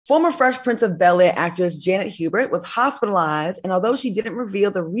Former Fresh Prince of Bel-Air actress Janet Hubert was hospitalized, and although she didn't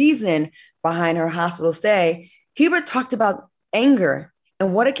reveal the reason behind her hospital stay, Hubert talked about anger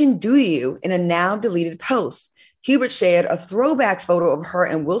and what it can do to you in a now deleted post. Hubert shared a throwback photo of her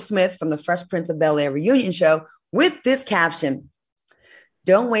and Will Smith from the Fresh Prince of Bel-Air reunion show with this caption: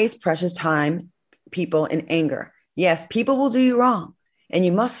 "Don't waste precious time, people, in anger. Yes, people will do you wrong, and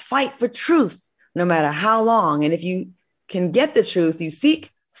you must fight for truth no matter how long. And if you can get the truth you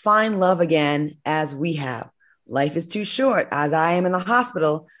seek, find love again as we have. Life is too short. As I am in the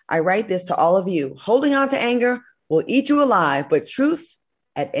hospital, I write this to all of you. Holding on to anger will eat you alive, but truth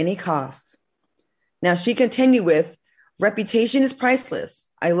at any cost." Now she continued with, "Reputation is priceless.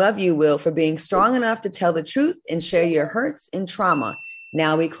 I love you, Will, for being strong enough to tell the truth and share your hurts and trauma.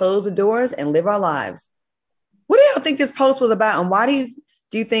 Now we close the doors and live our lives." What do y'all think this post was about? And why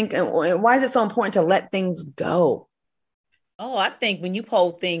do you think, and why is it so important to let things go? Oh, I think when you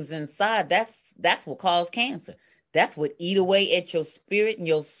hold things inside, that's what causes cancer. That's what eat away at your spirit and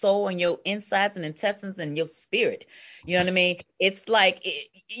your soul and your insides and intestines and your spirit. You know what I mean? It's like,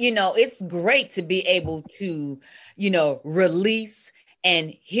 it's great to be able to, release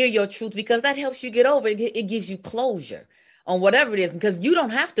and hear your truth, because that helps you get over it. It gives you closure on whatever it is, because you don't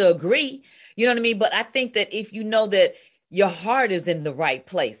have to agree. You know what I mean? But I think that if you know that your heart is in the right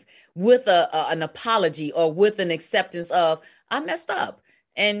place with an apology or with an acceptance of, I messed up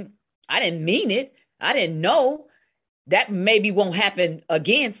and I didn't mean it, I didn't know, that maybe won't happen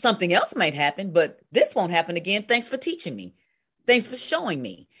again. Something else might happen, but this won't happen again. Thanks for teaching me. Thanks for showing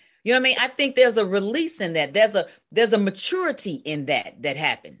me. You know what I mean? I think there's a release in that. There's a maturity in that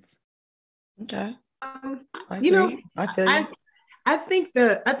happens. Okay. I feel you. I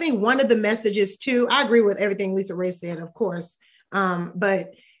think one of the messages too, I agree with everything Lisa Ray said, of course,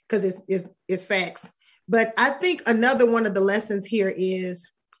 but because it's facts. But I think another one of the lessons here is,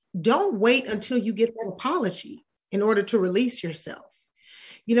 don't wait until you get that apology in order to release yourself.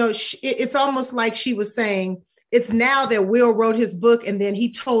 It's almost like she was saying, it's now that Will wrote his book and then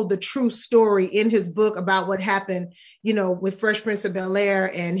he told the true story in his book about what happened, with Fresh Prince of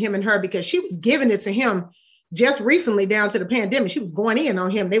Bel-Air and him and her, because she was giving it to him just recently down to the pandemic. She was going in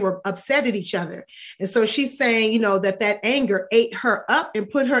on him. They were upset at each other. And so she's saying, that anger ate her up and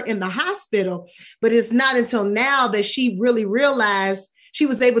put her in the hospital. But it's not until now that she really realized she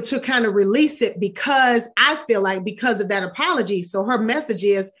was able to kind of release it, because I feel like because of that apology. So her message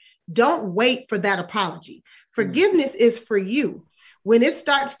is, don't wait for that apology. Forgiveness is for you. When it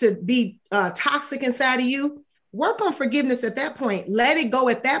starts to be toxic inside of you, work on forgiveness at that point. Let it go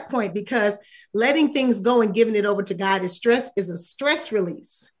at that point, because letting things go and giving it over to God is a stress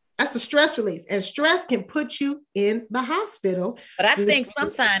release. That's a stress release. And stress can put you in the hospital. But I think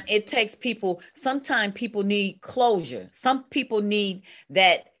sometimes people need closure. Some people need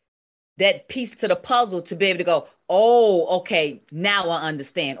that piece to the puzzle to be able to go, oh, okay, now I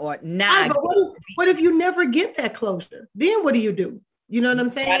understand. Or now. But what if you never get that closure? Then what do you do? You know what I'm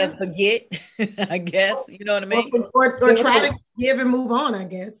saying? Try to forget, I guess. You know what I mean? Or try to give and move on, I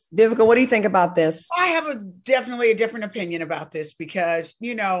guess. Vivica, what do you think about this? I have definitely a different opinion about this, because,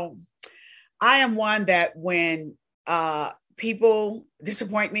 I am one that when people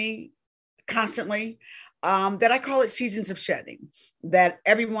disappoint me constantly, that I call it seasons of shedding, that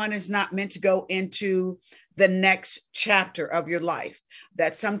everyone is not meant to go into the next chapter of your life,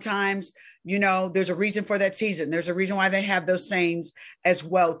 that sometimes, there's a reason for that season. There's a reason why they have those sayings as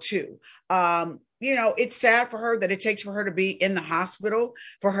well, too. It's sad for her that it takes for her to be in the hospital,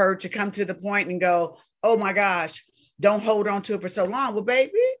 for her to come to the point and go, oh my gosh, don't hold on to it for so long. Well,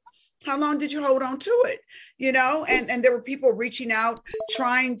 baby, how long did you hold on to it? And there were people reaching out,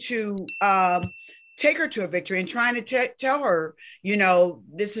 trying to take her to a victory and trying to tell her,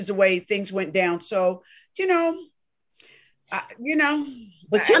 this is the way things went down. So,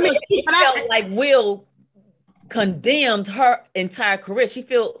 But she felt like Will condemned her entire career. She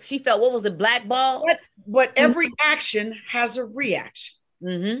felt, what was it, blackball? But every action has a reaction.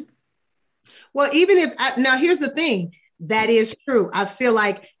 Mm-hmm. Well, now here's the thing. That is true. I feel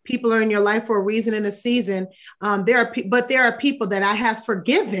like people are in your life for a reason and a season. There are people that I have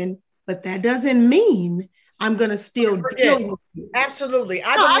forgiven, but that doesn't mean I'm going to still deal with you. Absolutely.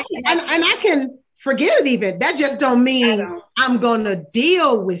 I can forget it even. That just don't mean I'm going to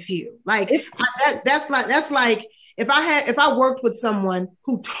deal with you. Like that's like if I worked with someone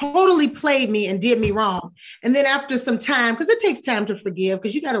who totally played me and did me wrong, and then after some time, because it takes time to forgive,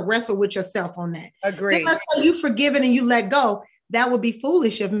 because you got to wrestle with yourself on that. Agree. Then let's say you forgive it and you let go. That would be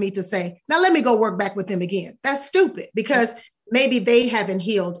foolish of me to say, now let me go work back with them again. That's stupid, because maybe they haven't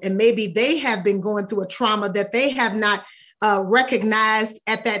healed, and maybe they have been going through a trauma that they have not recognized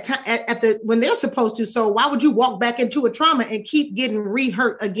at that time when they're supposed to. So why would you walk back into a trauma and keep getting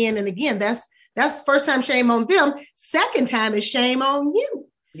re-hurt again and again? That's first time shame on them. Second time is shame on you.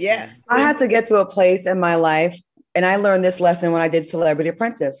 Yes. I had to get to a place in my life, and I learned this lesson when I did Celebrity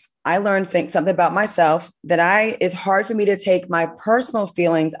Apprentice. I learned something about myself that it's hard for me to take my personal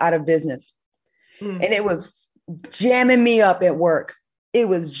feelings out of business. And it was jamming me up at work. It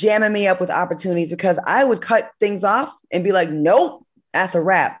was jamming me up with opportunities because I would cut things off and be like, nope, that's a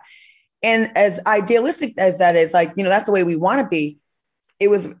wrap. And as idealistic as that is, like, that's the way we want to be. It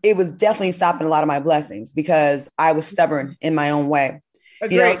was definitely stopping a lot of my blessings because I was stubborn in my own way.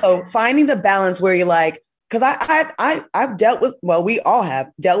 Agreed. So finding the balance where you're like, because I've dealt with, well, we all have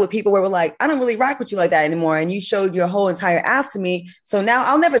dealt with people where we're like, I don't really rock with you like that anymore. And you showed your whole entire ass to me. So now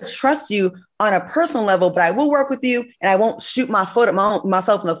I'll never trust you on a personal level, but I will work with you and I won't shoot myself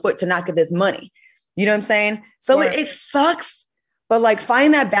in the foot to not get this money. You know what I'm saying? So Right. it sucks, but like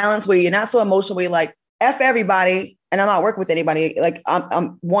find that balance where you're not so emotional, where you're like, F everybody and I'm not working with anybody. Like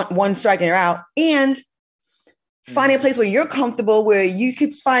I'm one strike and you're out. And finding a place where you're comfortable, where you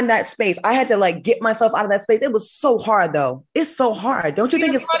could find that space. I had to like get myself out of that space. It was so hard though. It's so hard. Don't you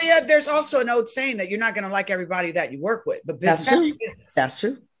think it's Claudia, there's also an old saying that you're not going to like everybody that you work with, but That's business true. is business. That's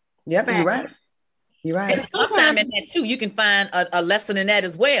true. Yep, you're right. You're right. And sometimes in that too, you can find a lesson in that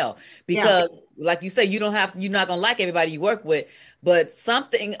as well. Because like you say, you're not gonna like everybody you work with, but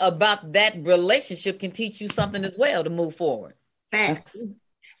something about that relationship can teach you something as well to move forward. Facts.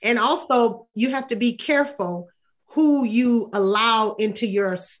 And also you have to be careful who you allow into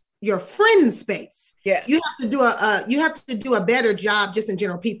your friend space. Yes. You have to do a better job, just in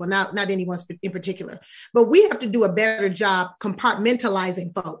general, people, not anyone in particular, but we have to do a better job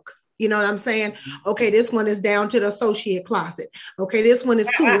compartmentalizing folk. You know what I'm saying? Okay, this one is down to the associate closet. Okay, this one is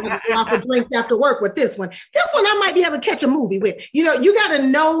cool. I go out for drinks after work with this one. This one I might be able to catch a movie with. You got to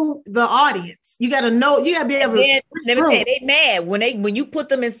know the audience. You got to be able to. Let me tell you, they mad when you put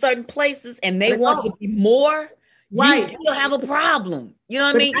them in certain places and they want to be more. Right. You still have a problem. You know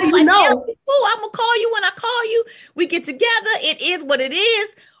what I mean? Cool. I'm gonna call you when I call you. We get together. It is what it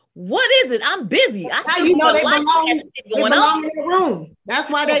is. What is it? I'm busy. How you know they belong in the room? That's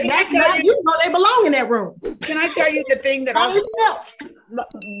why they belong in that room. Can I tell you the thing that also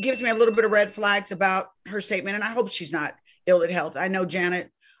gives me a little bit of red flags about her statement? And I hope she's not ill at health. I know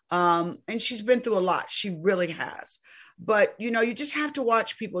Janet, and she's been through a lot. She really has. But, you just have to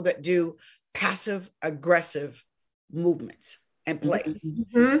watch people that do passive aggressive movements and plays.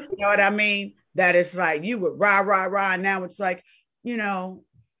 Mm-hmm. You know what I mean? That is like you would rah, rah, rah. And now it's like,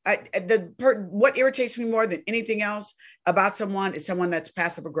 what irritates me more than anything else about someone is someone that's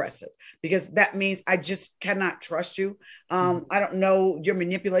passive aggressive, because that means I just cannot trust you. I don't know your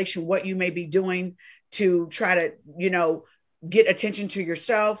manipulation, what you may be doing to try to, get attention to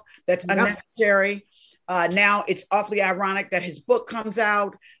yourself. That's unnecessary. Now it's awfully ironic that his book comes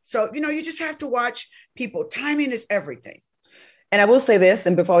out. So, you just have to watch people. Timing is everything. And I will say this,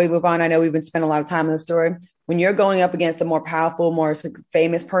 and before we move on, I know we've been spending a lot of time on the story. When you're going up against a more powerful, more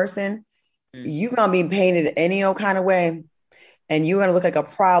famous person, you're going to be painted any old kind of way. And you're going to look like a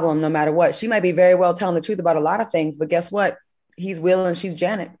problem no matter what. She might be very well telling the truth about a lot of things, but guess what? He's Will and she's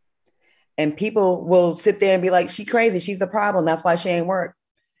Janet. And people will sit there and be like, she crazy. She's the problem. That's why she ain't work.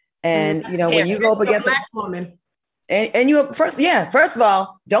 And, when you go up against a black woman. And first of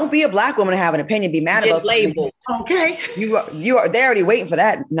all, don't be a black woman and have an opinion, be mad about label. Okay. You are, they're already waiting for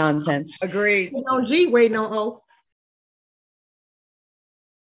that nonsense. Agreed. Waiting on G, waiting on O.